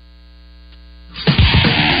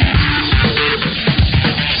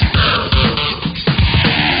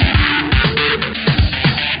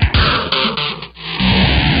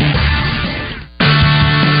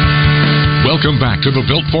 Welcome back to the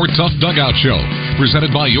Built Ford Tough Dugout Show,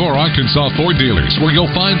 presented by your Arkansas Ford dealers, where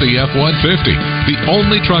you'll find the F-150, the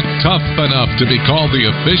only truck tough enough to be called the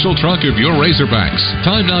official truck of your Razorbacks.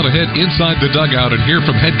 Time now to head inside the dugout and hear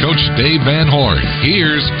from head coach Dave Van Horn.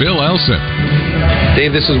 Here's Phil Elson.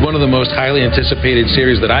 Dave, this is one of the most highly anticipated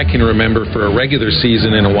series that I can remember for a regular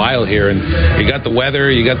season in a while here, and you got the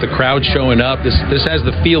weather, you got the crowd showing up. This has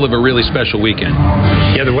the feel of a really special weekend.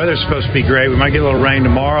 Yeah, the weather's supposed to be great. We might get a little rain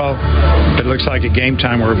tomorrow. It looks like at game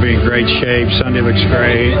time we'll be in great shape. Sunday looks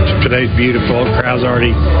great. Today's beautiful. The crowd's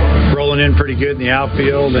already rolling rolling in pretty good in the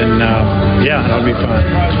outfield, and that'll be fun.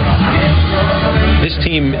 This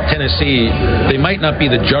team, Tennessee, they might not be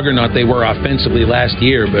the juggernaut they were offensively last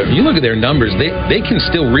year, but you look at their numbers, they can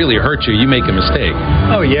still really hurt you. You make a mistake.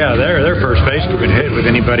 Oh, yeah, their first baseman could hit with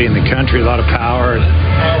anybody in the country, a lot of power.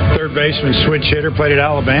 Third baseman, switch hitter, played at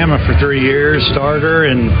Alabama for 3 years, starter,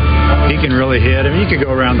 and he can really hit. I mean, you could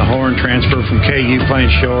go around the horn, transfer from KU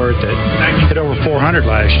playing short, that hit over 400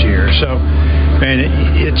 last year. So, man,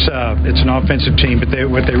 it's an offensive team, but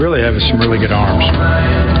what they really have is some really good arms.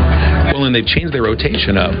 Well, and they've changed their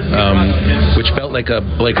rotation up, which felt like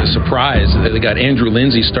a surprise. They got Andrew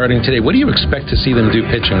Lindsay starting today. What do you expect to see them do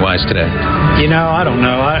pitching-wise today? I don't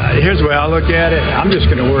know. Here's the way I look at it. I'm just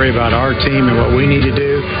going to worry about our team and what we need to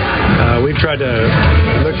do. We've tried to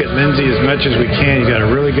look at Lindsay as much as we can. He's got a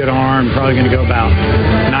really good arm, probably going to go about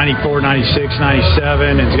 94, 96,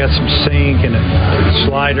 97, and he's got some sink and a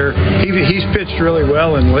slider. He's pitched really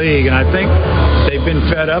well in league, and I think they've been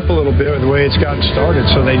fed up a little bit with the way it's gotten started,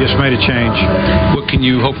 so they just made a change. What can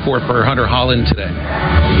you hope for Hunter Holland today?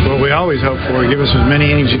 Well, we always hope for. Give us as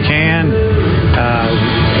many innings as you can.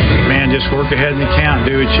 Just work ahead in the count.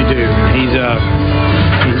 Do what you do. He's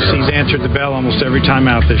answered the bell almost every time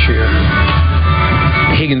out this year.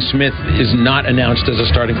 Higgins Smith is not announced as a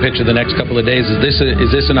starting pitcher the next couple of days. Is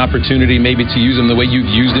this an opportunity maybe to use him the way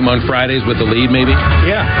you've used him on Fridays with the lead maybe?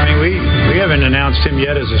 Yeah, I mean we haven't announced him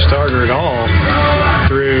yet as a starter at all.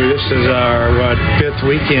 This is our fifth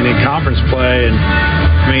weekend in conference play, and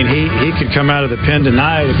I mean he could come out of the pen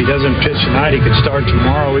tonight. If he doesn't pitch tonight, he could start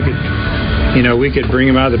tomorrow. We could bring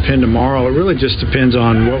him out of the pen tomorrow. It really just depends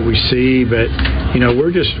on what we see, but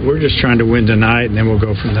we're just trying to win tonight, and then we'll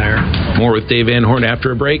go from there. More with Dave Van Horn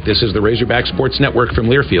after a break. This is the Razorback Sports Network from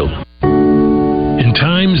Learfield. In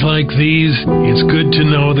times like these, it's good to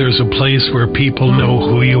know there's a place where people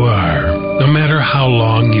know who you are, no matter how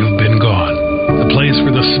long you've been gone. A place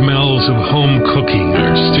where the smells of home cooking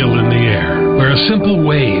are still in the air, where a simple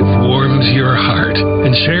wave warms your heart,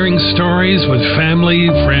 and sharing stories with family,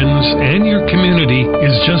 friends, and your community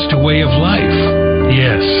is just a way of life.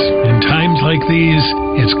 Yes, in times like these,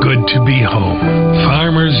 it's good to be home.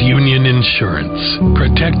 Farmers Union Insurance,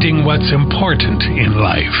 protecting what's important in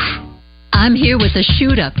life. I'm here with the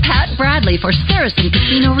shooter, Pat Bradley, for Saracen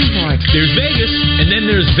Casino Resort. There's Vegas, and then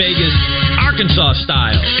there's Vegas, Arkansas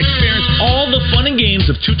style. Experience all the fun and games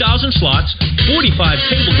of 2,000 slots, 45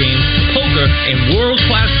 table games, poker, and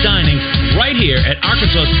world-class dining right here at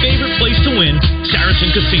Arkansas's favorite place to win, Saracen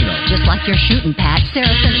Casino. Just like your shooting, Pat,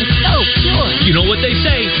 Saracen is so pure. You know what they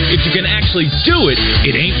say, if you can actually do it,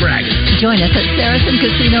 it ain't bragging. Join us at Saracen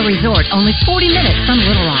Casino Resort, only 40 minutes from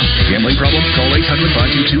Little Rock. Gambling problem? Call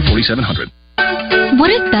 800-522-4700. What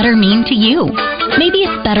does better mean to you? Maybe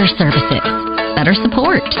it's better services, better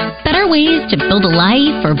support, better ways to build a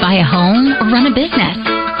life or buy a home or run a business.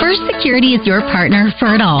 First Security is your partner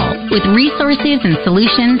for it all, with resources and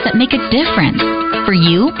solutions that make a difference for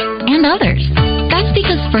you and others. That's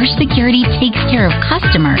because First Security takes care of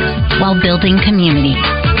customers while building communities.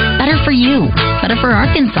 Better for you, better for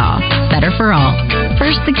Arkansas, better for all.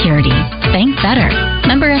 First Security. Bank better.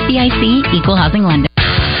 Member FDIC, Equal Housing Lender.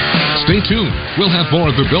 Stay tuned. We'll have more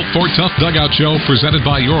of the Built Ford Tough Dugout Show presented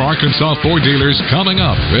by your Arkansas Ford dealers coming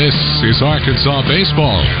up. This is Arkansas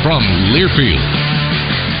Baseball from Learfield.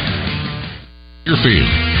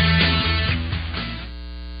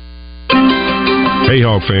 Hey,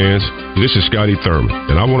 Hawk fans. This is Scotty Thurman,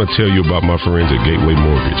 and I want to tell you about my friends at Gateway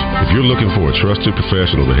Mortgage. If you're looking for a trusted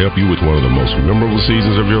professional to help you with one of the most memorable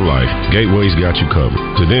seasons of your life, Gateway's got you covered.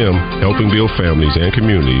 To them, helping build families and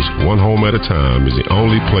communities one home at a time is the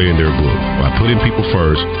only play in their book. By putting people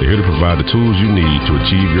first, they're here to provide the tools you need to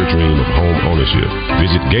achieve your dream of home ownership.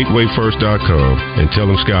 Visit gatewayfirst.com and tell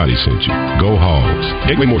them Scotty sent you. Go Hogs.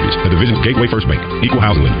 Gateway Mortgage, a division of Gateway First Bank. Equal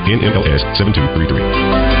Housing Lender. NMLS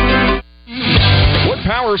 7233.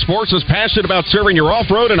 Power Sports is passionate about serving your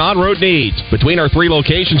off-road and on-road needs. Between our 3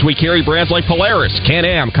 locations, we carry brands like Polaris,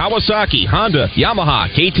 Can-Am, Kawasaki, Honda, Yamaha,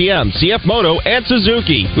 KTM, CF Moto, and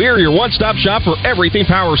Suzuki. We are your one-stop shop for everything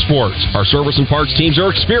power sports. Our service and parts teams are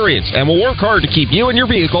experienced and will work hard to keep you and your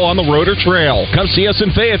vehicle on the road or trail. Come see us in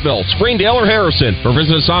Fayetteville, Springdale, or Harrison, or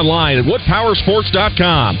visit us online at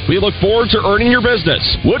woodpowersports.com. We look forward to earning your business.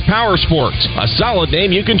 Wood Power Sports, a solid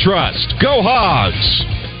name you can trust. Go Hogs!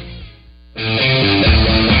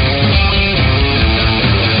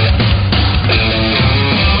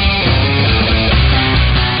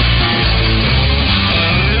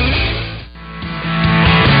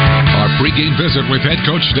 pregame visit with head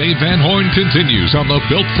coach Dave Van Horn continues on the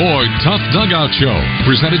Built Ford Tough Dugout Show,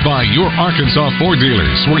 presented by your Arkansas Ford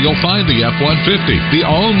dealers, where you'll find the F-150, the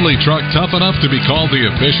only truck tough enough to be called the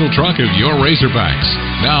official truck of your Razorbacks.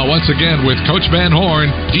 Now, once again, with Coach Van Horn,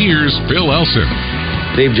 here's Phil Elson.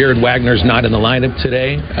 Dave Jared Wagner's not in the lineup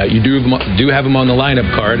today. You do have him on the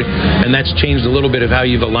lineup card, and that's changed a little bit of how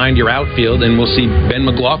you've aligned your outfield, and we'll see Ben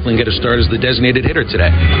McLaughlin get a start as the designated hitter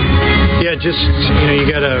today. Yeah,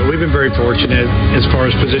 we've been very fortunate as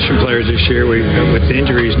far as position players this year. With the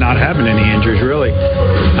injuries, not having any injuries really,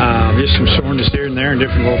 just some soreness here and there and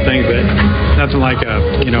different little things, but nothing like a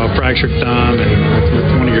fractured thumb and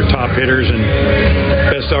with one of your top hitters and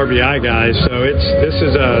best RBI guys. So this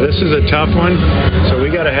is a tough one. So we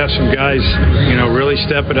got to have some guys, really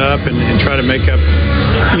step it up and try to make up,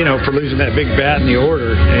 for losing that big bat in the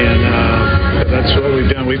order. And that's what we've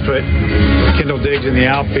done. We put Kendall Diggs in the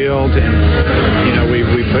outfield, and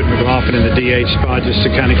we put McLaughlin in the DH spot just to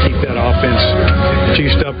kind of keep that offense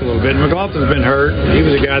juiced up a little bit. And McLaughlin's been hurt. He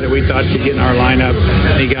was a guy that we thought could get in our lineup.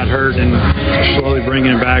 He got hurt, and slowly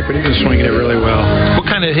bringing him back, but he's been swinging it really well. What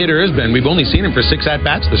kind of hitter is Ben? We've only seen him for 6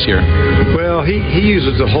 at-bats this year. Well, he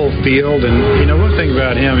uses the whole field, and one thing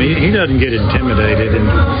about him, he doesn't get intimidated, and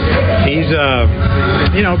he's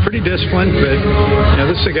pretty disciplined, but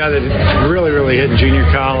this is a guy that really hit in junior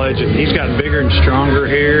college, and he's gotten bigger and stronger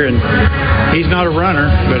here, and he's not a runner,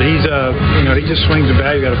 but he's he just swings the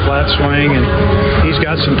bat. He's got a flat swing, and he's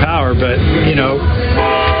got some power, but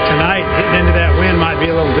tonight hitting into that wind might be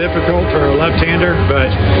a little difficult for a left-hander,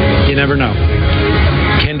 but you never know.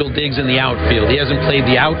 Kendall Diggs in the outfield. He hasn't played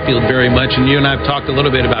the outfield very much, and you and I have talked a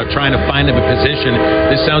little bit about trying to find him a position.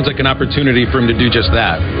 This sounds like an opportunity for him to do just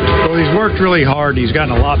that. Well, he's worked really hard. He's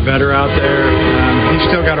gotten a lot better out there. He's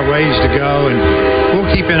still got a ways to go, and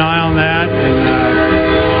we'll keep an eye on that and,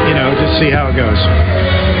 just see how it goes.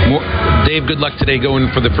 Dave, good luck today going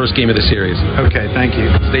for the first game of the series. Okay, thank you.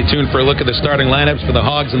 Stay tuned for a look at the starting lineups for the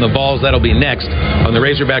Hogs and the Vols. That'll be next on the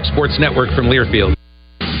Razorback Sports Network from Learfield.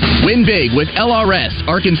 Win big with LRS,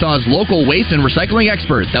 Arkansas's local waste and recycling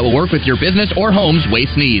expert that will work with your business or home's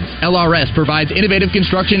waste needs. LRS provides innovative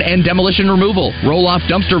construction and demolition removal, roll-off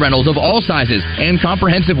dumpster rentals of all sizes, and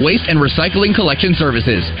comprehensive waste and recycling collection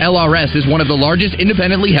services. LRS is one of the largest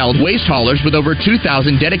independently held waste haulers with over 2,000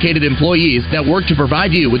 dedicated employees that work to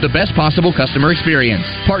provide you with the best possible customer experience.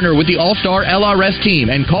 Partner with the all-star LRS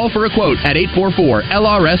team and call for a quote at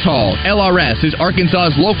 844-LRS-HAUL. LRS is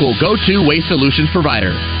Arkansas's local go-to waste solutions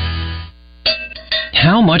provider.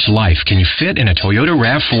 How much life can you fit in a Toyota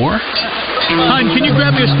RAV4? Hon, can you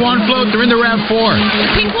grab me a Swan float? They're in the RAV4. The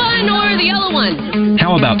pink one or the yellow one?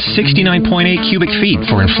 How about 69.8 cubic feet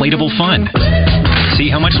for inflatable fun? See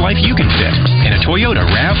how much life you can fit in a Toyota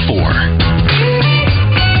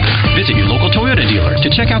RAV4. Visit your local Toyota dealer to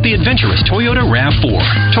check out the adventurous Toyota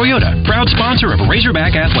RAV4. Toyota, proud sponsor of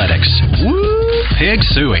Razorback Athletics. Woo! Pig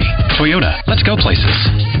suey. Toyota, let's go places.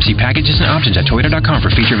 See packages and options at toyota.com for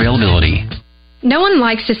feature availability. No one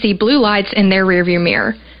likes to see blue lights in their rearview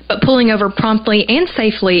mirror, but pulling over promptly and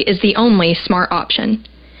safely is the only smart option.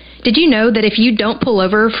 Did you know that if you don't pull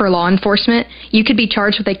over for law enforcement, you could be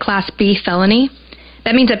charged with a Class B felony?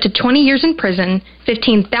 That means up to 20 years in prison,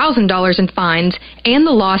 $15,000 in fines, and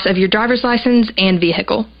the loss of your driver's license and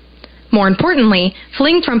vehicle. More importantly,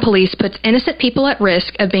 fleeing from police puts innocent people at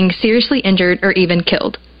risk of being seriously injured or even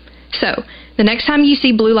killed. So, the next time you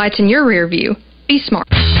see blue lights in your rear view, be smart.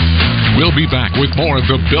 We'll be back with more of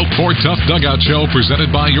the Built Ford Tough Dugout Show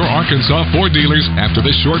presented by your Arkansas Ford dealers after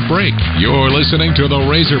this short break. You're listening to the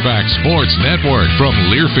Razorback Sports Network from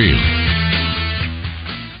Learfield.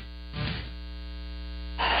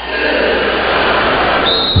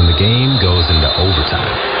 When the game goes into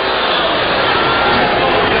overtime.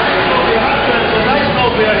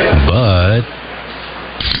 But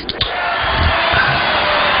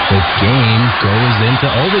the game goes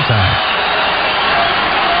into overtime.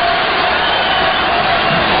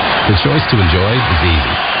 The choice to enjoy is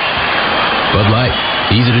easy. Bud Light.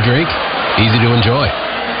 Easy to drink, easy to enjoy.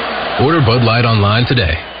 Order Bud Light online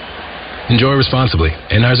today. Enjoy responsibly.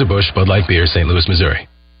 Anheuser-Busch Bud Light Beer, St. Louis, Missouri.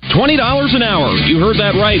 $20 an hour. You heard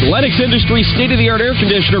that right. Lennox Industries state-of-the-art air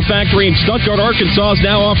conditioner factory in Stuttgart, Arkansas is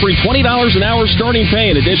now offering $20 an hour starting pay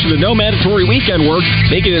in addition to no mandatory weekend work,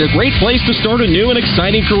 making it a great place to start a new and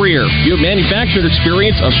exciting career. You have manufacturing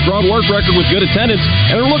experience, a strong work record with good attendance,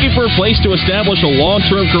 and are looking for a place to establish a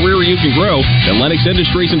long-term career where you can grow, then Lennox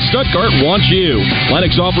Industries in Stuttgart wants you.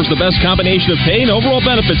 Lennox offers the best combination of pay and overall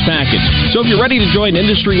benefits package. So if you're ready to join an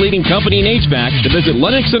industry-leading company in HVAC, to visit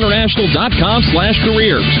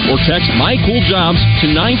LennoxInternational.com/careers. Or text MyCoolJobs to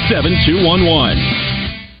 97211.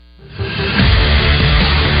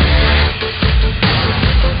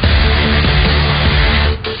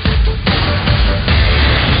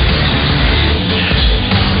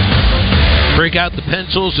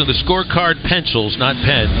 pencils and the scorecard pencils, not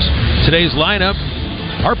pens. Today's lineup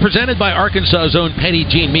are presented by Arkansas's own Petit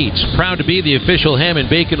Jean Meats. Proud to be the official ham and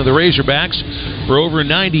bacon of the Razorbacks. For over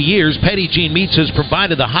 90 years, Petit Jean Meats has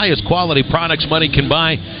provided the highest quality products money can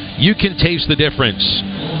buy. You can taste the difference.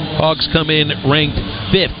 Hogs come in ranked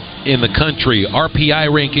 5th in the country.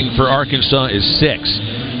 RPI ranking for Arkansas is 6.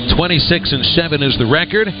 26-7 is the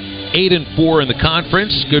record. 8-4 in the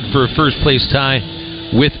conference. Good for a first-place tie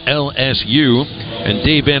with LSU. And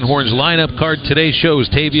Dave Van Horn's lineup card today shows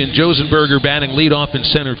Tavian Josenberger batting leadoff in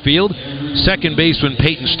center field. Second baseman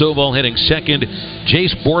Peyton Stovall hitting second.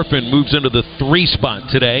 Jace Borfin moves into the 3 spot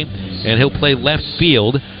today, and he'll play left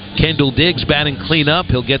field. Kendall Diggs batting cleanup.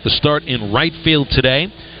 He'll get the start in right field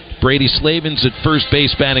today. Brady Slavens at first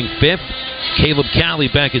base batting 5th. Caleb Cowley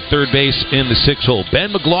back at third base in the 6th hole.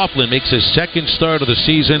 Ben McLaughlin makes his second start of the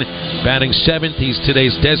season, batting 7th. He's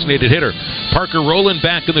today's designated hitter. Parker Rowland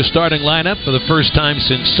back in the starting lineup for the first time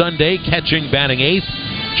since Sunday, catching, batting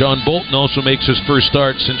 8th. John Bolton also makes his first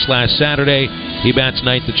start since last Saturday. He bats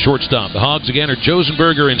 9th at shortstop. The Hogs again are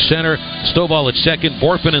Josenberger in center, Stovall at second,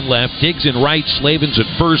 Borfin in left, Diggs in right, Slavens at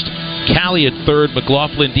first, Cowley at third,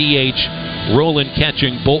 McLaughlin DH, Rowland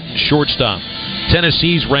catching, Bolton shortstop.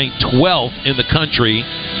 Tennessee's ranked 12th in the country.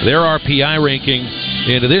 Their RPI ranking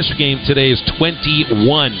into this game today is 21.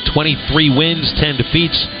 23 wins, 10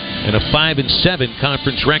 defeats, and a 5-7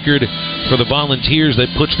 conference record for the Volunteers. That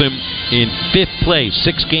puts them in 5th place,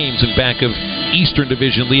 6 games in back of Eastern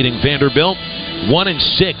Division leading Vanderbilt.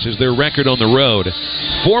 1-6 is their record on the road.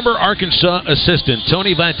 Former Arkansas assistant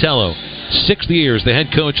Tony Vitello, 6 years the head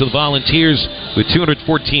coach of the Volunteers with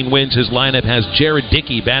 214 wins. His lineup has Jared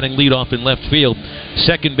Dickey batting leadoff in left field.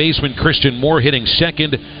 Second baseman Christian Moore hitting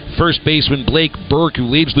second. First baseman Blake Burke, who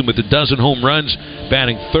leads them with a dozen home runs,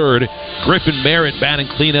 batting third. Griffin Merritt batting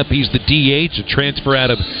cleanup. He's the DH, a transfer out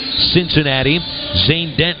of Cincinnati.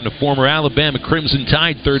 Zane Denton, a former Alabama Crimson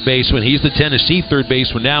Tide third baseman. He's the Tennessee third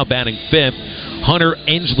baseman now, batting 5th. Hunter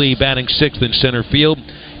Ensley batting 6th in center field.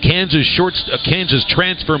 Kansas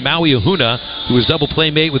transfer Maui Ahuna, who was double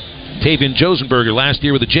playmate with Tavian Josenberger last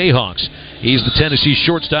year with the Jayhawks. He's the Tennessee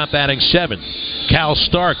shortstop batting 7th. Cal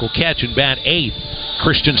Stark will catch and bat 8th.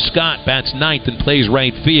 Christian Scott bats 9th and plays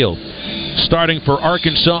right field. Starting for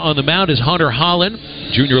Arkansas on the mound is Hunter Holland,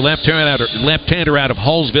 junior left-hander out of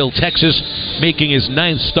Hallsville, Texas, making his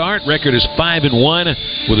 9th start. Record is 5-1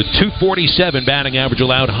 with a .247 batting average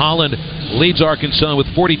allowed. Holland leads Arkansas with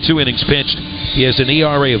 42 innings pitched. He has an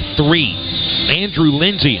ERA of 3. Andrew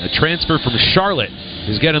Lindsay, a transfer from Charlotte,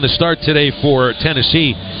 is getting the start today for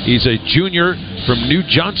Tennessee. He's a junior from New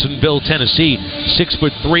Johnsonville, Tennessee.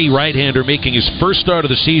 6'3" right-hander, making his first start of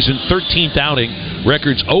the season, 13th outing.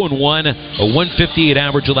 Records 0-1, a .158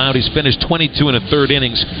 average allowed. He's finished 22 1/3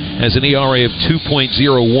 innings, has an ERA of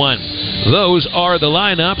 2.01. Those are the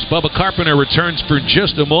lineups. Bubba Carpenter returns for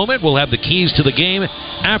just a moment. We'll have the keys to the game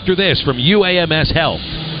after this from UAMS Health.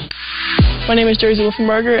 My name is Jersey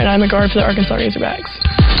Wolfenberger, and I'm a guard for the Arkansas Razorbacks.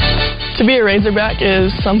 To be a Razorback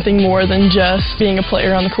is something more than just being a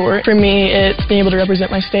player on the court. For me, it's being able to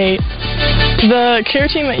represent my state. The care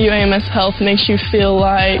team at UAMS Health makes you feel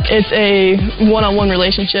like it's a one-on-one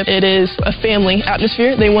relationship. It is a family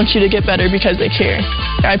atmosphere. They want you to get better because they care.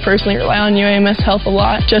 I personally rely on UAMS Health a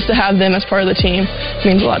lot. Just to have them as part of the team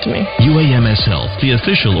means a lot to me. UAMS Health, the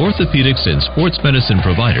official orthopedics and sports medicine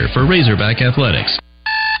provider for Razorback Athletics.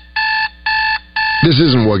 This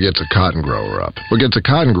isn't what gets a cotton grower up. What gets a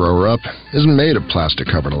cotton grower up isn't made of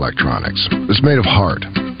plastic-covered electronics. It's made of heart,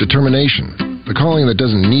 determination, the calling that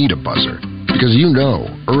doesn't need a buzzer. Because you know,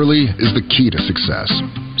 early is the key to success.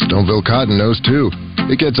 Stoneville Cotton knows too.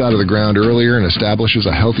 It gets out of the ground earlier and establishes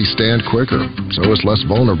a healthy stand quicker, so it's less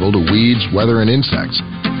vulnerable to weeds, weather, and insects.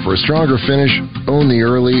 For a stronger finish, own the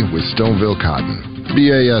early with Stoneville Cotton.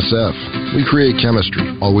 BASF. We create chemistry.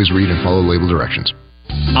 Always read and follow label directions.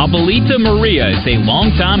 Abuelita Maria is a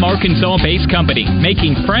longtime Arkansas-based company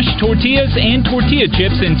making fresh tortillas and tortilla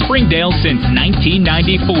chips in Springdale since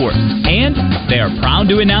 1994. And they are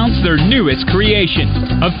proud to announce their newest creation,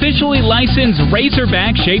 officially licensed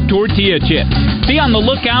Razorback-shaped tortilla chips. Be on the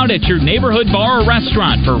lookout at your neighborhood bar or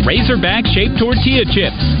restaurant for Razorback-shaped tortilla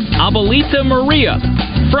chips. Abuelita Maria,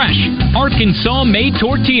 fresh Arkansas-made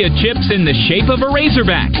tortilla chips in the shape of a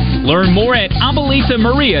Razorback. Learn more at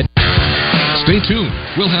AbuelitaMaria. Stay tuned.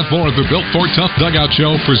 We'll have more of the Built Ford Tough Dugout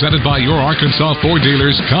Show presented by your Arkansas Ford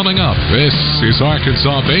dealers coming up. This is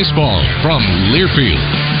Arkansas Baseball from Learfield.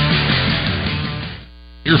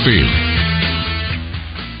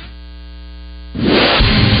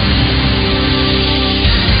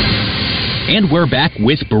 And we're back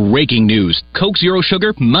with breaking news. Coke Zero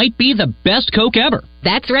Sugar might be the best Coke ever.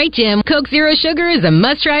 That's right, Jim. Coke Zero Sugar is a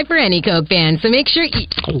must-try for any Coke fan, so make sure you...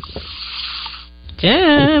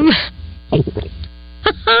 Jim.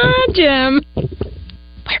 Jim.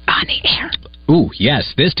 We're on the air. Ooh,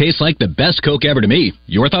 yes, this tastes like the best Coke ever to me.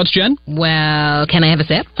 Your thoughts, Jen? Well, can I have a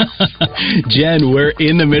sip? Jen, we're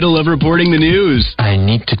in the middle of reporting the news. I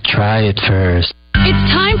need to try it first.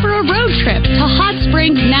 It's time for a road trip to Hot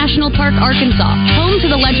Springs National Park, Arkansas, home to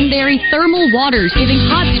the legendary thermal waters giving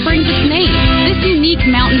Hot Springs its name. This unique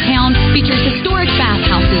mountain town features historic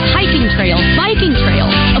bathhouses, hiking trails, biking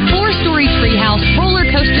trails, a 4-story treehouse, roller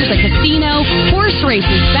coasters, a casino, horse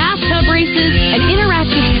races, bathtub races, an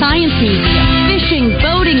interactive science museum, fishing,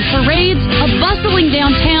 boating, parades, a bustling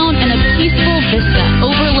downtown, and a peaceful vista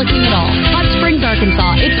overlooking it all. Hot Springs,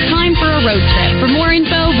 Arkansas. It's time for a road trip. For more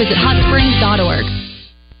info, visit hotsprings.org.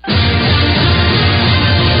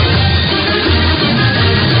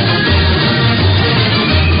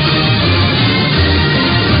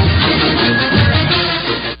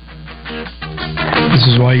 This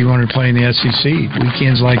is why you wanted to play in the SEC.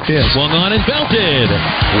 Weekends like this. Swung on and belted.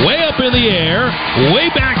 Way up in the air, way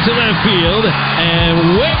back to left field,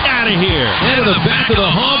 and way out of here. Into the back of the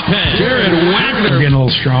home pen. Jared Wagner. We're getting a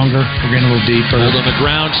little stronger. We're getting a little deeper. Hold on the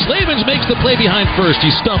ground. Slavens makes the play behind first. He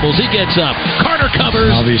stumbles. He gets up. Carter covers.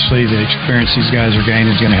 Obviously, the experience these guys are gaining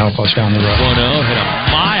is going to help us down the road. 1-0. Hit a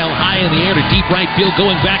mile high in the air to deep right field.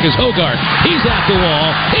 Going back is Hogarth. He's at the wall.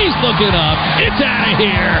 He's looking up. It's out of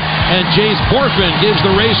here. And Jace Borfin gives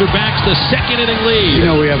the Razorbacks the second inning lead. You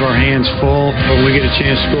know we have our hands full, but when we get a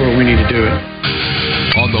chance to score, we need to do it.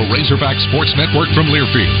 On the Razorback Sports Network from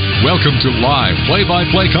Learfield, welcome to live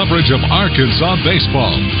play-by-play coverage of Arkansas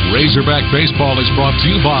baseball. Razorback baseball is brought to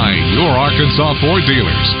you by your Arkansas Ford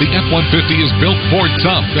dealers. The F-150 is built Ford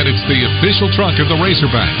tough, and it's the official truck of the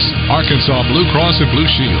Razorbacks. Arkansas Blue Cross and Blue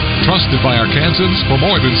Shield, trusted by Arkansans for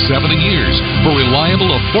more than 70 years for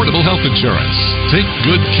reliable, affordable health insurance. Take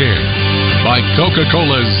good care. By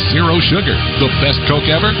Coca-Cola Zero Sugar, the best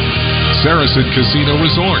Coke ever. Saracen Casino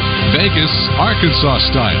Resort, Vegas,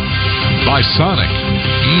 Arkansas style. By Sonic.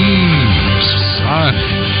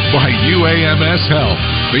 By UAMS Health,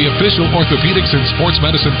 the official orthopedics and sports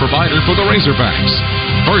medicine provider for the Razorbacks.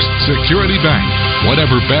 First Security Bank.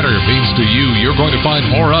 Whatever better means to you, you're going to find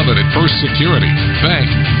more of it at First Security. Bank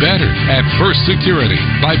better at First Security.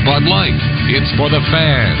 By Bud Light. It's for the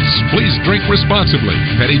fans. Please drink responsibly.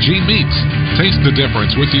 Petty G Meats. Taste the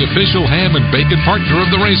difference with the official ham and bacon partner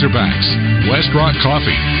of the Razorbacks. West Rock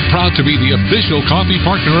Coffee. Proud to be the official coffee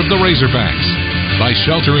partner of the Razorbacks. By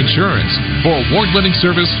Shelter Insurance. For award-winning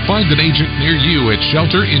service, find an agent near you at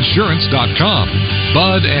shelterinsurance.com.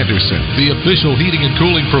 Bud Anderson, the official heating and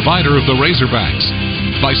cooling provider of the Razorbacks.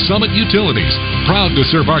 By Summit Utilities, proud to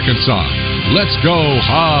serve Arkansas. Let's go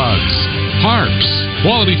Hogs. Harps,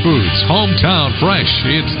 quality foods, hometown fresh.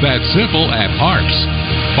 It's that simple at Harps.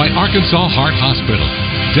 By Arkansas Heart Hospital,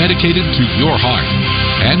 dedicated to your heart.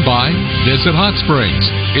 And by Visit Hot Springs.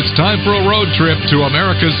 It's time for a road trip to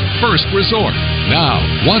America's first resort. Now,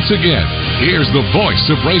 once again, here's the voice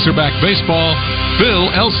of Razorback baseball,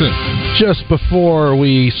 Phil Elson. Just before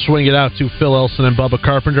we swing it out to Phil Elson and Bubba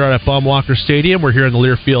Carpenter out at Baum-Walker Stadium, we're here in the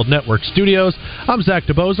Learfield Network studios. I'm Zach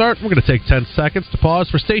DeBozart. We're going to take 10 seconds to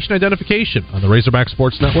pause for station identification on the Razorback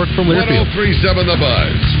Sports Network from Learfield. 1037 The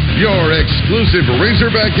Buzz, your exclusive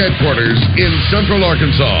Razorback headquarters in Central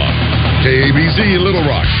Arkansas. KABZ Little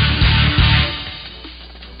Rock.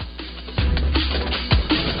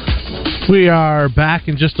 We are back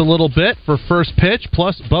in just a little bit for first pitch,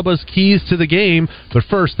 plus Bubba's keys to the game. But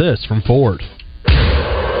first, this from Ford.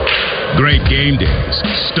 Great game days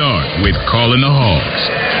start with calling the Hogs.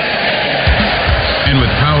 And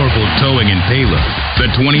with powerful towing and payload, the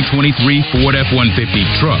 2023 Ford F-150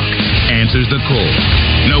 truck answers the call.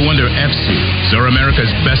 No wonder F-Series are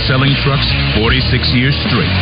America's best-selling trucks 46 years straight.